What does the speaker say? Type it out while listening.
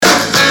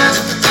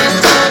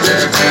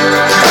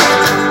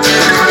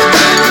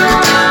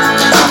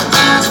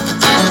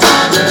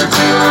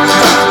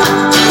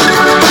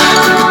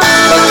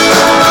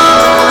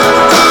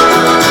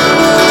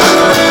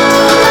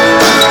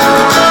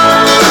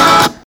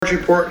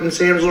Sports Report and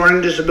Sam's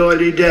Learning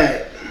Disability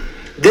Day.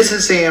 This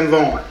is Sam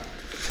Vaughn.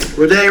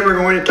 Today we're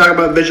going to talk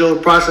about visual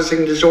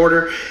processing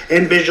disorder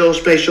and visual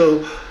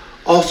spatial,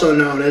 also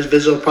known as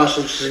visual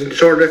processing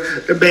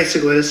disorder. They're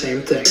basically the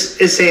same thing.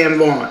 This is Sam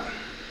Vaughn.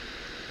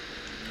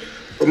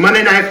 For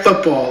Monday Night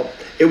Football,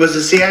 it was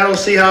the Seattle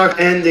Seahawks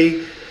and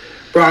the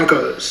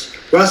Broncos.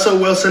 Russell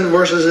Wilson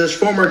versus his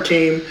former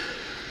team,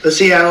 the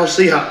Seattle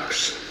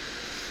Seahawks.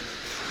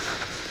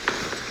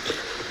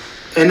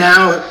 And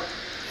now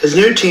his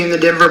new team, the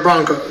Denver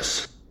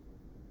Broncos.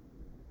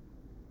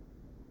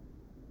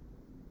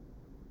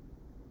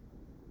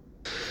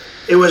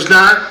 It was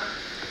not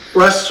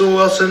Russell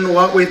Wilson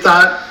what we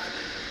thought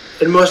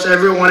and most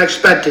everyone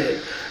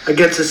expected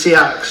against the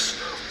Seahawks.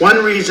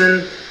 One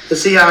reason the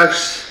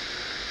Seahawks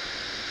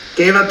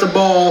gave up the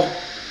ball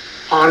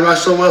on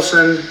Russell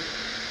Wilson.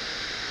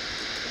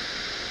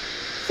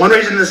 One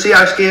reason the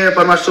Seahawks gave up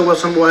on Russell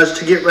Wilson was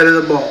to get rid of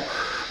the ball.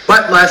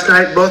 But last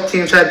night, both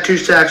teams had 2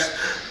 sacks.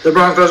 The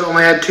Broncos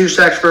only had 2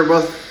 sacks for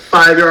both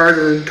 5 yards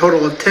and a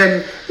total of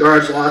 10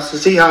 yards lost. The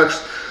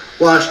Seahawks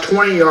lost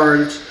 20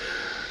 yards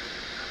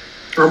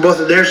on both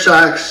of their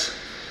sacks.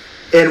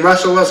 And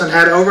Russell Wilson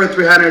had over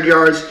 300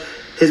 yards.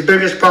 His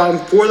biggest problem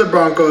for the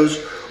Broncos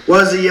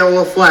was the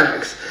yellow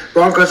flags.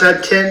 Broncos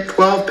had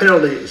 12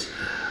 penalties.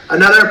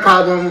 Another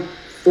problem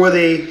for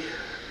the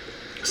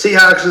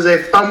Seahawks is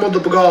they fumbled the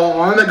ball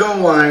on the goal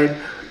line,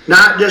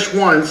 not just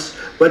once,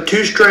 but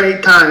 2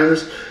 straight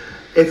times,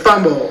 a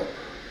fumble.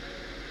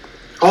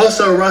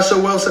 Also,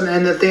 Russell Wilson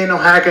and Nathaniel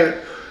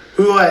Hackett,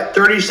 who let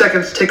 30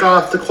 seconds tick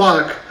off the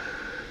clock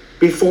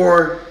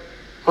before,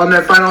 on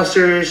their final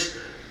series,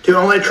 to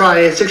only try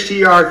a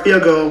 60-yard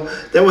field goal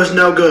that was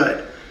no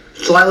good,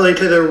 slightly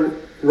to the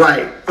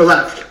right or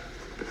left.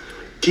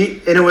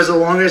 And it was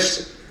the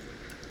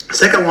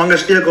second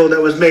longest field goal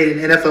that was made in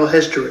NFL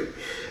history.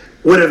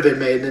 Would have been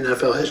made in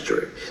NFL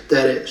history,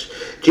 that is.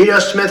 Geno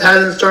Smith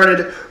hasn't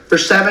started for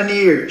 7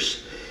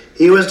 years.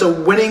 He was the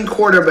winning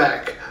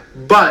quarterback,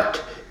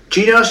 but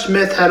Geno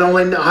Smith had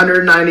only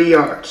 190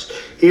 yards.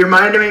 He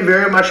reminded me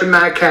very much of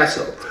Matt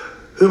Castle,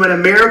 whom in a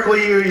miracle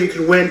year you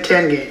could win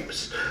 10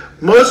 games.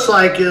 Most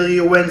likely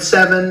you win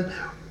 7-9,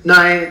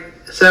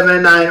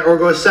 or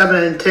go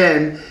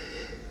 7-10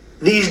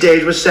 these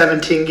days with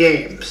 17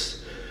 games.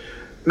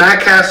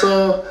 Matt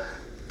Castle,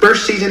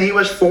 first season he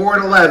was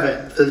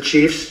 4-11 for the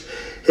Chiefs.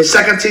 His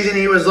second season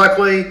he was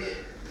luckily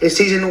a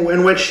season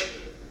in which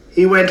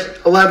he went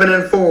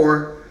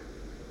 11-4.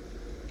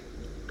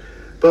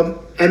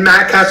 But in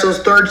Matt Castle's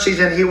third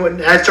season, he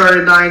had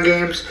started 9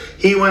 games.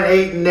 He went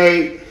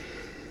 8-8.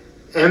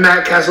 And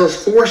Matt Castle's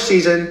fourth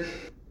season,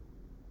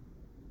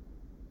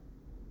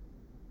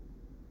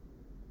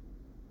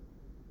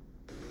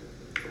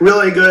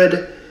 really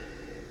good.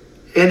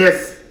 And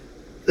if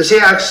the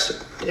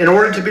Seahawks, in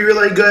order to be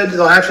really good,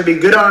 they'll have to be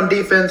good on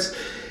defense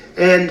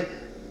and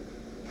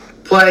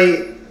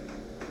play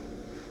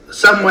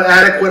somewhat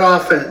adequate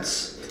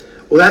offense.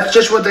 Well, that's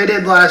just what they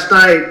did last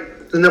night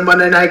in the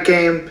Monday night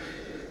game.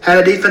 Had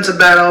a defensive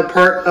battle.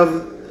 Part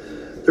of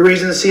the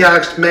reason the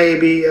Seahawks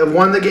maybe have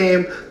won the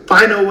game.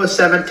 Final was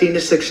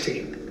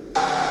 17-16.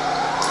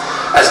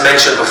 As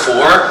mentioned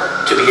before,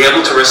 to be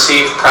able to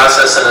receive,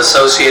 process, and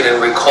associate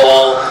and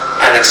recall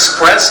and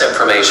express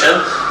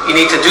information, you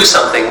need to do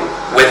something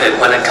with it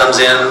when it comes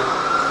in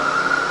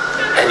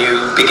and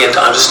you begin to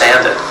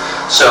understand it.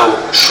 So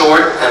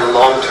short and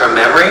long-term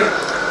memory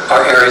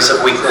are areas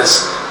of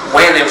weakness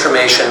when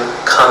information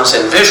comes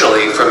in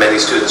visually for many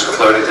students with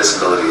learning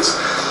disabilities.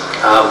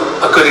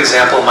 A good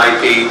example might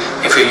be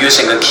if you're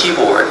using a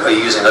keyboard or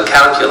using a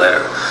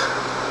calculator.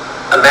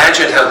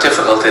 Imagine how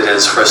difficult it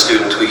is for a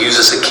student who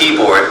uses a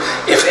keyboard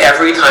if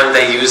every time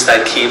they use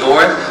that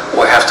keyboard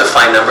or have to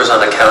find numbers on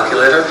a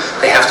calculator,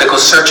 they have to go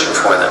searching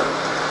for them.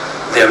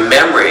 Their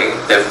memory,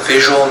 their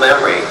visual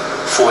memory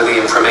for the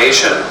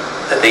information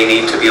that they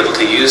need to be able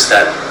to use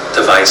that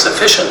device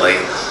efficiently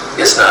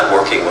is not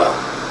working well.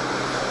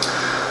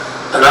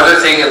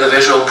 Another thing in the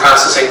visual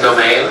processing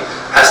domain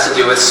has to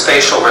do with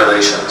spatial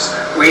relations.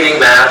 Reading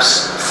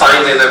maps,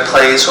 finding their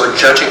place, or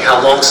judging how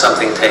long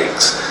something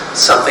takes.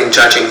 Something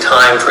judging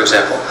time, for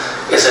example,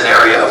 is an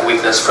area of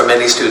weakness for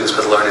many students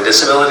with learning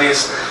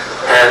disabilities.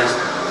 And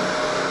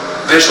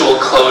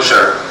visual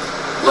closure,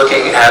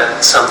 looking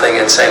at something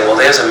and saying, well,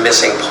 there's a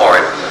missing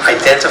part,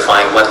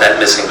 identifying what that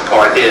missing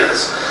part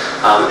is.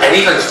 And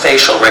even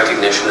facial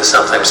recognition is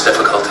sometimes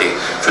difficulty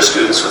for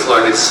students with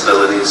learning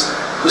disabilities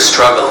who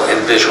struggle in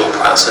visual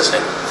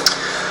processing.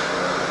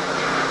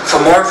 For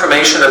more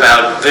information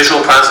about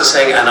visual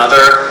processing and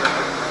other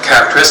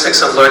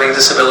characteristics of learning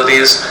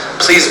disabilities,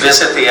 please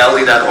visit the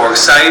LD.org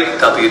site,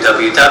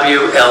 www.ld.org.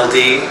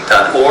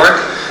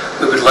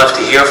 We would love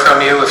to hear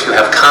from you. If you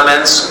have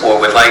comments or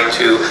would like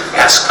to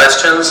ask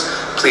questions,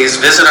 please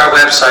visit our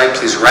website.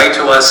 Please write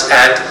to us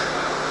at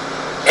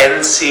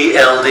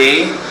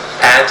ncld@ncld.org.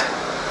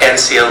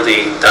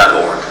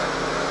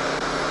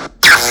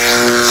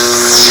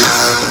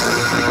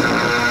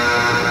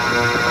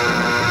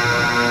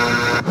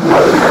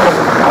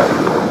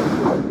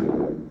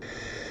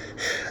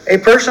 A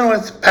person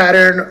with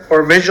pattern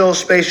or visual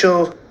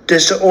spatial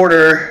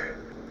disorder,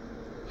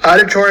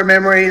 auditory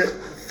memory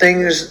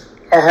things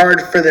are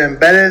hard for them,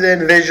 better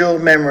than visual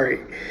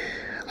memory.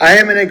 I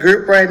am in a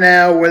group right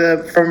now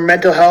from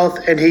mental health,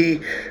 and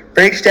he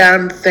breaks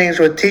down things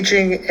with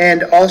teaching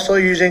and also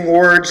using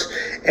words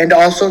and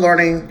also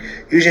learning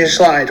using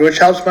slides, which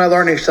helps my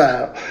learning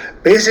style.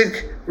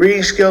 Basic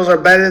reading skills are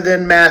better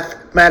than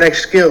mathematic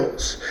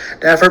skills.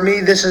 Now for me,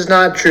 this is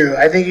not true.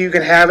 I think you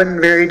can have it in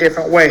very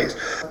different ways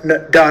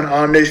done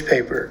on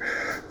newspaper.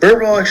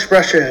 Verbal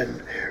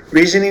expression,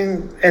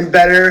 reasoning and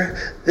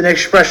better than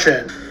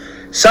expression.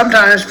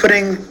 Sometimes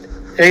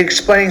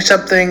explaining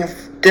something,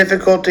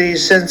 difficulty,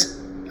 sense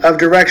of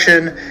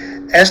direction,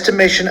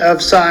 estimation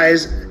of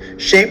size,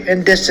 shape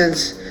and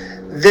distance.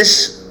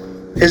 This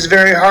is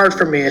very hard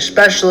for me,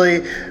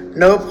 especially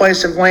no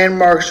place of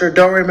landmarks or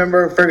don't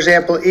remember, for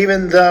example,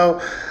 even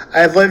though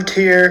I've lived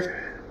here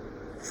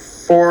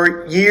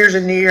for years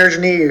and years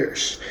and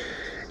years.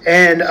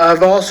 And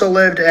I've also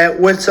lived at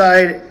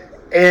Woodside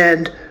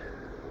and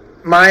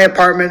my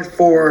apartment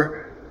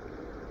for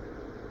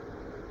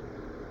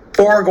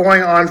 4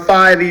 going on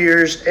 5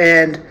 years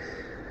and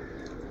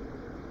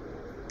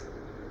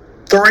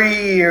 3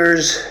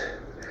 years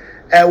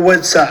at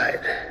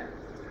Woodside.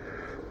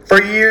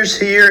 For years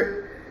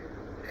here,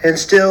 and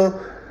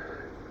still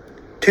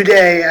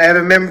today I have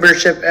a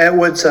membership at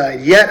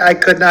Woodside. Yet I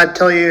could not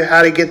tell you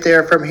how to get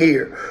there from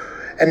here.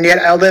 And yet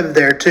I live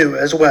there too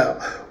as well.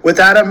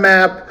 Without a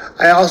map,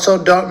 I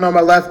also don't know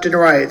my left and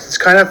right. It's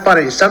kind of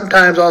funny.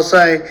 Sometimes I'll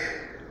say,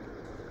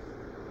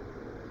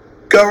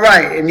 go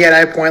right, and yet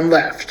I point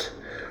left.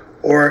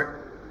 Or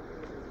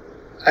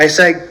I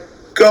say,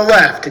 go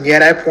left, and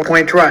yet I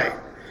point right.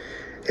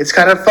 It's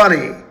kind of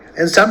funny.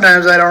 And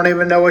sometimes I don't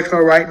even know which my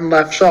right and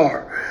lefts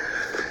are.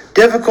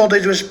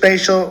 Difficulties with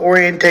spatial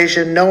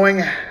orientation, knowing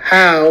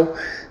how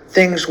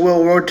things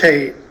will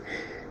rotate.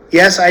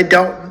 Yes, I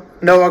don't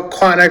know what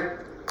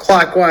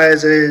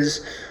counterclockwise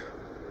is,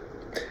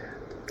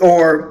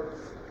 or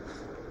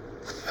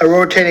a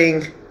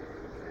rotating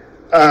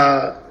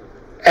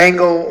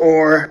angle,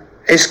 or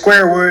a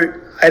square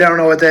root. I don't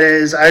know what that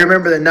is. I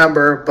remember the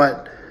number,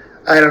 but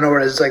I don't know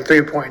what it is. It's like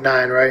 3.9,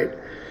 right?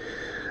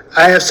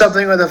 I have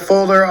something with a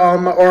folder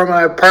or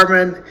my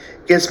apartment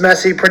gets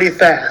messy pretty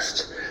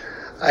fast.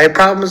 I have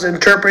problems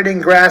interpreting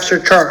graphs or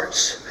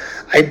charts.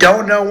 I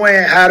don't know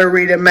how to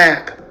read a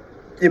map.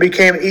 It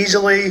became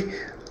easily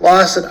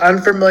lost in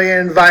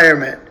unfamiliar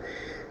environment.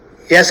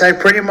 Yes, I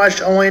pretty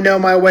much only know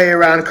my way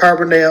around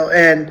Carbondale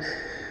and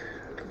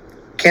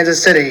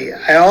Kansas City.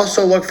 I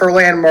also look for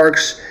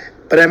landmarks,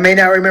 but I may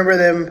not remember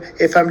them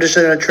if I'm just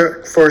in a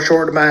trip for a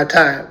short amount of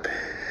time.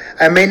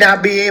 I may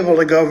not be able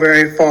to go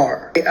very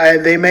far.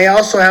 They may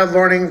also have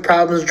learning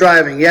problems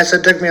driving. Yes,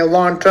 it took me a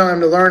long time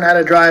to learn how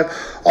to drive.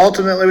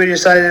 Ultimately, we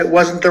decided it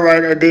wasn't the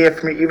right idea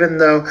for me, even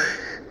though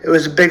it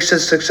was a big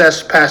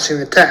success passing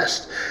the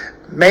test.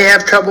 May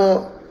have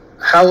trouble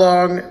how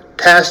long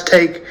tasks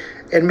take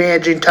in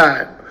managing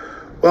time.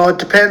 Well, it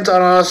depends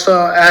on also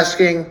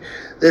asking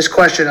this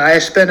question. I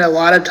spend a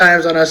lot of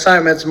times on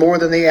assignments more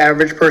than the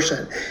average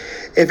person.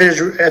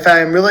 If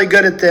I'm really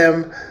good at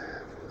them,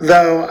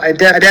 though, I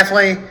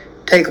definitely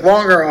take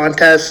longer on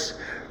tests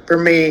for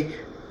me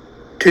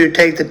to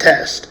take the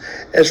test.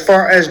 As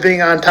far as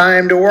being on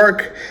time to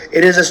work,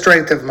 it is a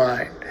strength of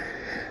mine.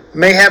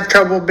 May have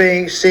trouble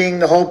seeing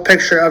the whole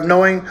picture of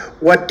knowing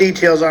what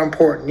details are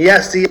important.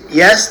 Yes,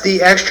 the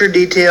extra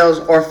details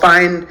or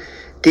fine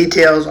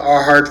details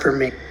are hard for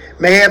me.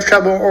 May have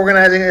trouble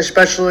organizing,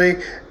 especially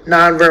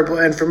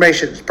nonverbal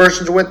information.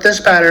 Persons with this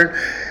pattern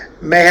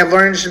may have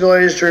learning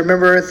disabilities to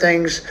remember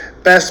things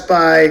best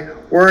by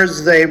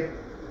words. They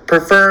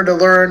prefer to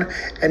learn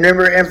and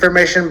remember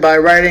information by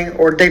writing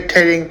or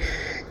dictating,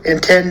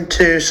 and tend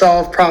to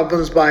solve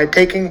problems by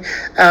taking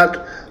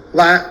out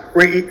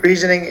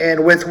reasoning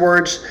and with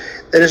words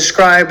that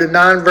describe the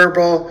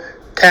nonverbal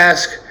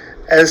task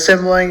as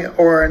assembling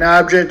or an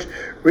object,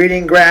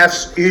 reading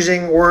graphs,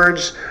 using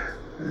words.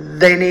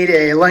 They need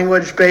a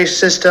language-based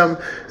system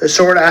to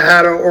sort out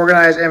how to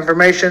organize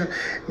information.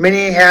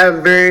 Many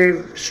have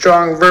very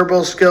strong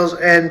verbal skills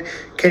and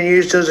can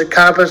use those to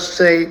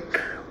compensate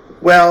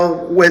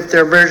well with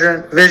their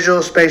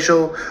visual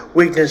spatial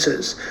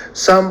weaknesses.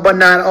 Some, but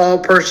not all,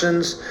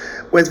 persons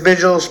with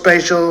visual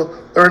spatial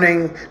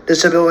learning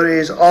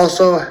disabilities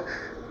also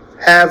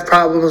have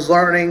problems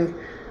learning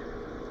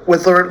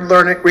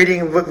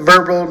reading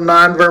verbal,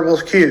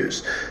 nonverbal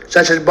cues,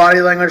 such as body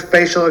language,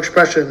 facial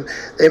expression.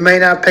 They may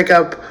not pick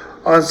up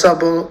on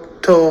subtle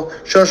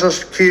social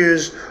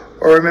cues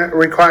or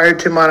required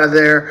to monitor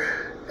their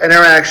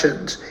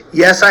interactions.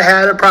 Yes, I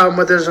had a problem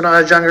with this when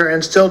I was younger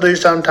and still do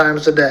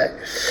sometimes today,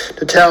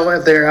 to tell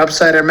if they're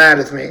upset or mad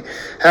with me.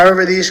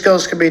 However, these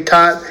skills can be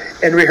taught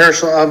in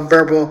rehearsal of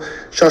verbal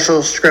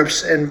social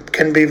scripts and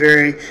can be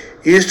very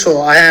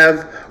useful. I have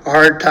a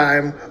hard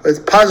time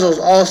with puzzles.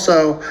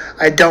 Also,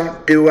 I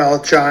don't do well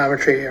with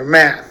geometry or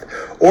math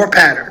or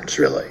patterns,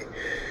 really.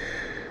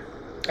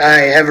 I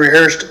have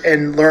rehearsed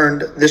and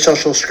learned the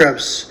social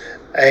scripts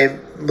a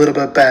little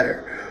bit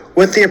better.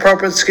 with the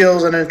appropriate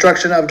skills and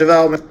instruction of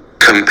development,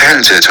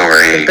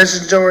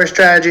 compensatory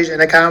strategies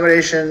and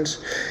accommodations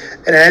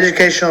in an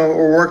educational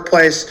or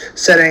workplace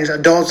settings.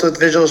 Adults with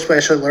visual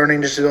spatial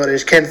learning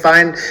disabilities can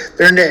find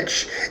their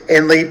niche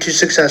and lead to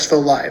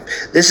successful life.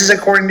 This is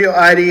according to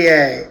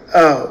IDEA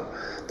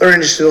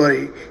learning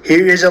disability.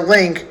 Here is a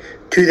link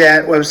to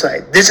that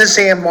website. This is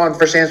Sam Vaughn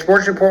for Sam's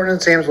Sports Report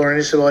and Sam's Learning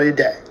Disability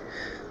Day.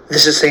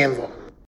 This is Sam Vaughn.